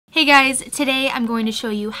Hey guys, today I'm going to show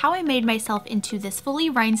you how I made myself into this fully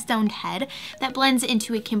rhinestoned head that blends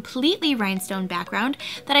into a completely rhinestone background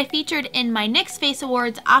that I featured in my NYX Face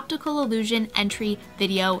Awards Optical Illusion entry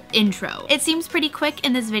video intro. It seems pretty quick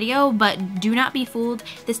in this video, but do not be fooled.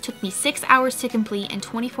 This took me 6 hours to complete and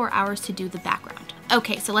 24 hours to do the background.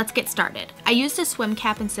 Okay, so let's get started. I used a swim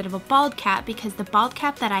cap instead of a bald cap because the bald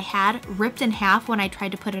cap that I had ripped in half when I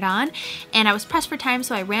tried to put it on, and I was pressed for time,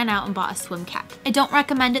 so I ran out and bought a swim cap. I don't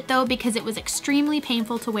recommend it though because it was extremely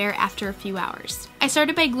painful to wear after a few hours. I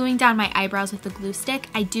started by gluing down my eyebrows with a glue stick.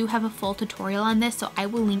 I do have a full tutorial on this, so I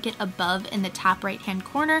will link it above in the top right hand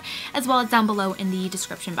corner as well as down below in the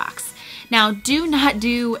description box. Now, do not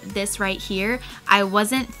do this right here. I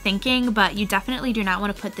wasn't thinking, but you definitely do not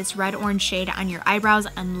want to put this red-orange shade on your eyebrows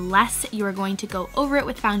unless you are going to go over it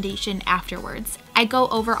with foundation afterwards. I go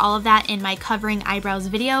over all of that in my covering eyebrows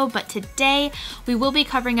video, but today we will be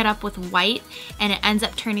covering it up with white and it ends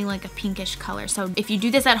up turning like a pinkish color. So if you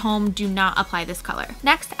do this at home, do not apply this color.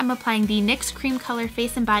 Next, I'm applying the NYX Cream Color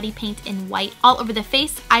Face and Body Paint in white all over the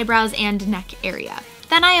face, eyebrows, and neck area.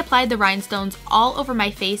 Then I applied the rhinestones all over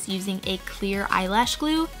my face using a clear eyelash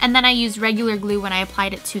glue, and then I used regular glue when I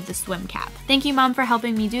applied it to the swim cap. Thank you, Mom, for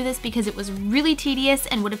helping me do this because it was really tedious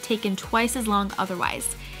and would have taken twice as long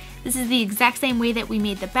otherwise. This is the exact same way that we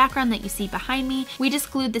made the background that you see behind me. We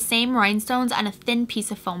just glued the same rhinestones on a thin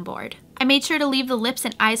piece of foam board. I made sure to leave the lips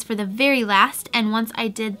and eyes for the very last, and once I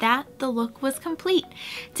did that, the look was complete.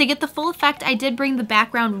 To get the full effect, I did bring the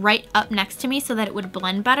background right up next to me so that it would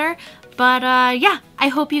blend better. But yeah, I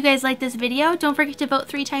hope you guys liked this video. Don't forget to vote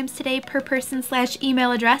 3 times today per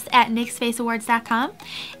person/email address at nyxfaceawards.com,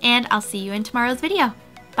 and I'll see you in tomorrow's video.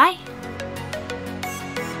 Bye!